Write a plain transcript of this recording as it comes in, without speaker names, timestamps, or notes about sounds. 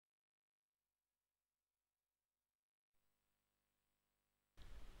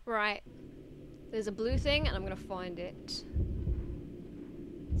Right. There's a blue thing and I'm gonna find it.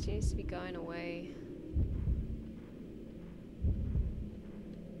 It seems to be going away.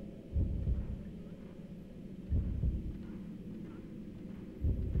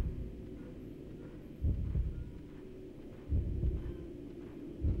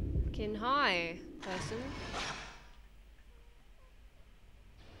 Fucking hi, person.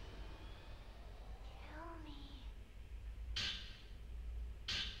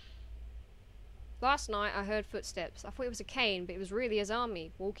 Last night I heard footsteps. I thought it was a Kane, but it was really Azami,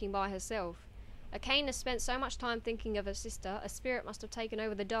 walking by herself. A Kane has spent so much time thinking of her sister, a spirit must have taken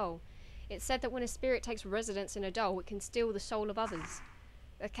over the doll. It's said that when a spirit takes residence in a doll, it can steal the soul of others.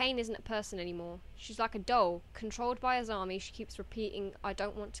 A Kane isn't a person anymore. She's like a doll. Controlled by Azami, she keeps repeating, "I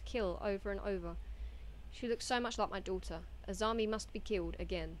don't want to kill," over and over. She looks so much like my daughter. Azami must be killed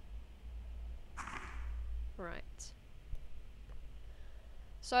again. Right.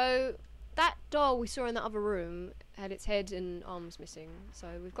 So, that doll we saw in that other room had its head and arms missing.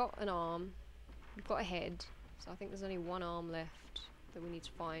 So we've got an arm, we've got a head, so I think there's only one arm left that we need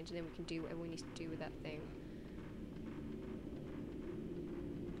to find, and then we can do whatever we need to do with that thing.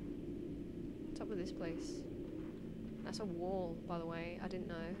 What's up with this place? That's a wall, by the way. I didn't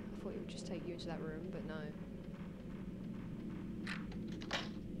know. I thought it would just take you into that room, but no.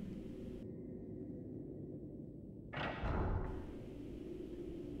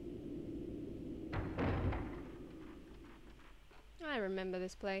 I remember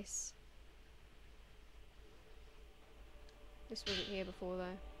this place. This wasn't here before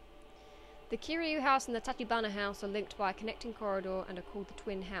though. The Kiryu house and the Tachibana house are linked by a connecting corridor and are called the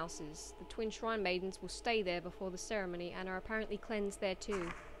Twin Houses. The Twin Shrine Maidens will stay there before the ceremony and are apparently cleansed there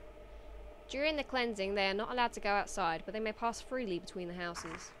too. During the cleansing they are not allowed to go outside, but they may pass freely between the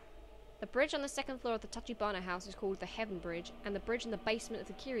houses. The bridge on the second floor of the Tachibana house is called the Heaven Bridge, and the bridge in the basement of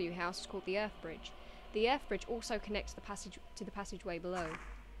the Kiryu house is called the Earth Bridge. The Earth Bridge also connects the passage to the passageway below.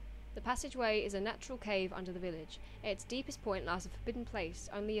 The passageway is a natural cave under the village. At its deepest point lies a forbidden place.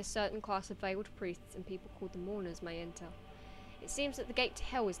 Only a certain class of veiled priests and people called the Mourners may enter. It seems that the gate to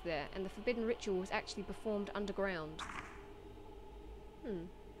hell is there, and the forbidden ritual was actually performed underground.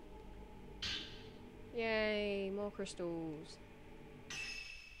 Yay, more crystals.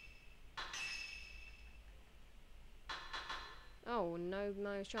 Oh,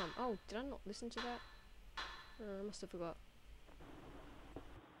 no charm. Oh, did I not listen to that? I must have forgot.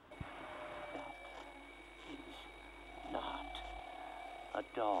 Not a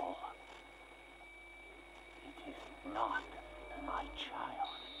doll. It is not my child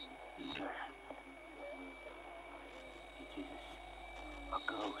either. It is a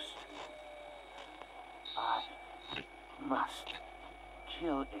ghost. I must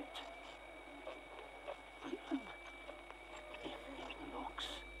kill it. Even if it looks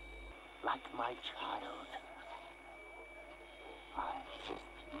like my child, I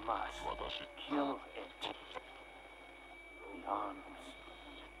must kill it. The arms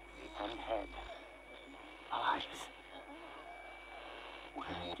and head, eyes.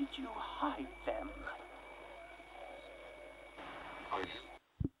 Where did you hide them?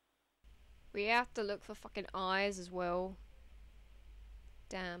 We have to look for fucking eyes as well.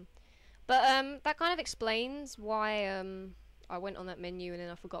 Damn. But that kind of explains why I went on that menu and then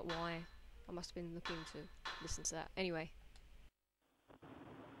I forgot why. I must have been looking to listen to that. Anyway.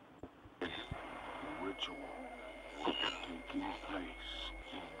 Ritual taking place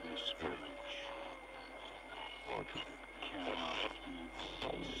in this village cannot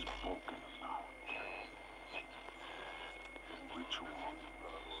be spoken about. Ritual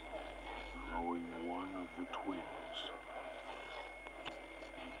throwing one of the twins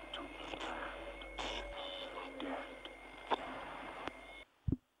into the land of dead.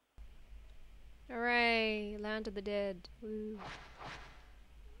 Hooray! Land of the dead. Woo.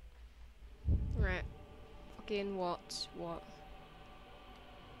 Right. Fucking what? What?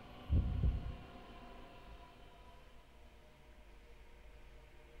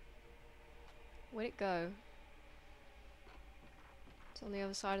 Where'd it go? It's on the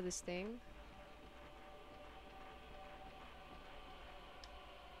other side of this thing.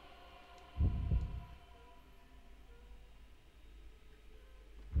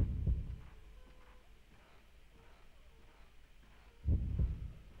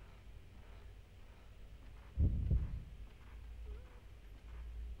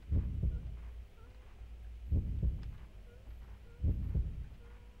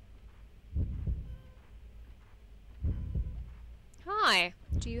 Hi!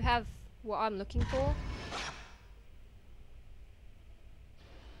 Do you have what I'm looking for?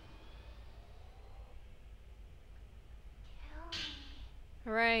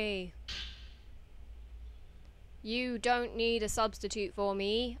 Hooray. You don't need a substitute for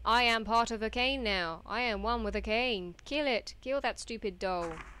me. I am part of a cane now. I am one with a cane. Kill it. Kill that stupid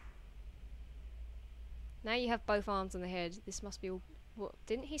doll. Now you have both arms and the head. This must be all... What?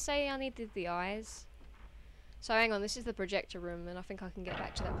 Didn't he say I needed the eyes? So hang on, this is the projector room, and I think I can get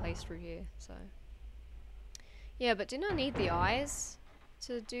back to that place through here, so... Yeah, but didn't I need the eyes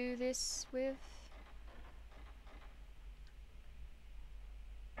to do this with?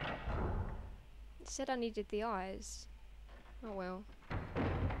 It said I needed the eyes. Oh well.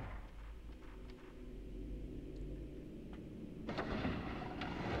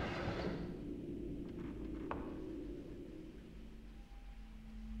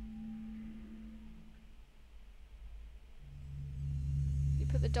 You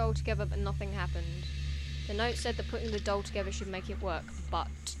put the doll together but nothing happened. The note said that putting the doll together should make it work, but...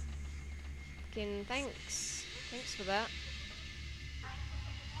 Fucking thanks. Thanks for that.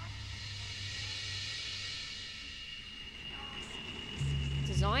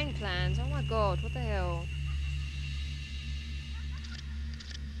 Design plans? Oh my god, what the hell?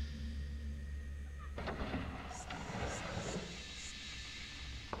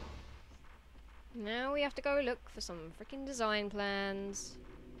 Now we have to go look for some freaking design plans.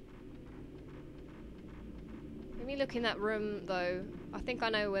 Let me look in that room though. I think I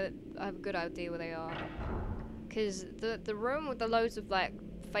know where... I have a good idea where they are. Because the room with the loads of like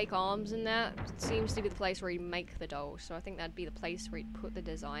fake arms in that seems to be the place where you make the doll. So I think that'd be the place where you'd put the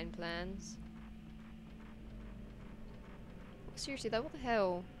design plans. Seriously though, what the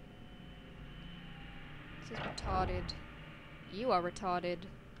hell? This is retarded. You are retarded.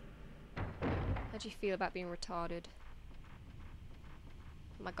 How do you feel about being retarded?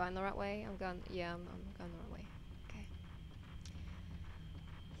 Am I going the right way? I'm going... Yeah, I'm going the right way. Okay.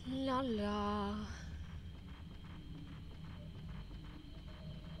 La la.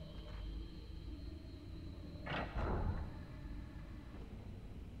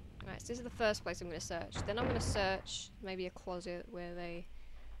 Right, so this is the first place I'm going to search. Then I'm going to search maybe a closet where they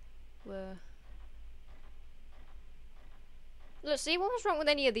were... Look, see, what was wrong with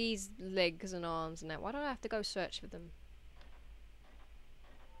any of these legs and arms and that? Why don't I have to go search for them?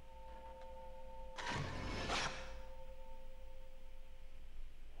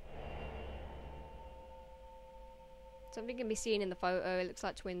 Something can be seen in the photo. It looks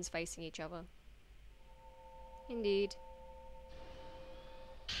like twins facing each other. Indeed.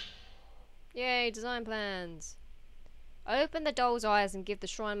 Yay, design plans. Open the doll's eyes and give the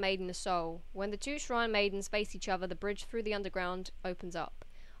Shrine Maiden a soul. When the two Shrine Maidens face each other, the bridge through the underground opens up.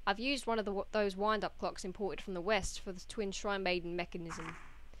 I've used one of those wind-up clocks imported from the west for the twin Shrine Maiden mechanism.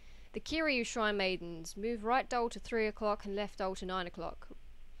 The Kiryu Shrine Maidens. Move right doll to 3 o'clock and left doll to 9 o'clock.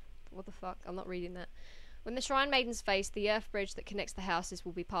 What the fuck? I'm not reading that. When the Shrine Maidens face, the earth bridge that connects the houses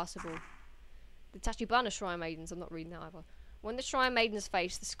will be passable. The Tachibana Shrine Maidens. I'm not reading that either. When the Shrine Maidens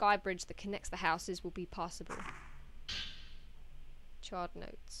face, the sky bridge that connects the houses will be passable. Child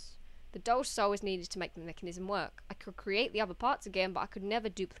notes. The doll's soul is needed to make the mechanism work. I could create the other parts again, but I could never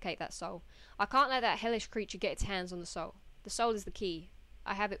duplicate that soul. I can't let that hellish creature get its hands on the soul. The soul is the key.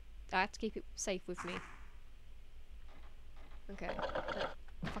 I have to keep it safe with me. Okay.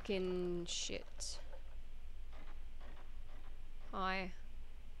 Fucking shit. Hi.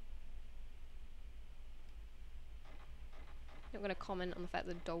 Not gonna comment on the fact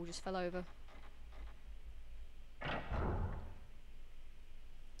that the doll just fell over.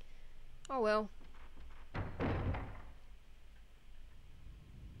 Oh well.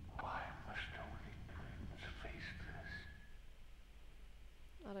 Why must only twins face this?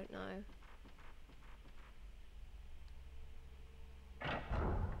 I don't know.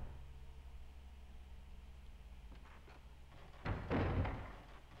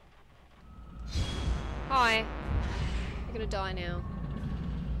 Hi. You're gonna die now.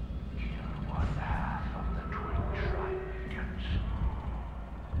 You're one half of the twin Shrine Maidens.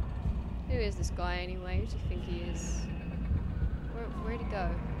 Who is this guy anyway? Who do you think he is? Where'd he go?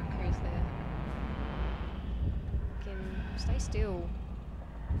 Here he's there. Fucking stay still.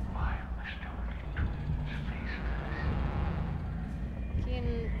 Why must only twins face this?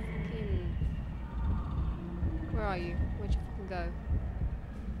 Fucking. Where are you? Where'd you fucking go?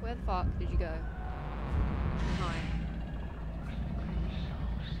 Where the fuck did you go? Hi.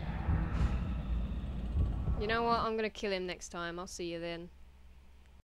 You know what? I'm gonna kill him next time. I'll see you then.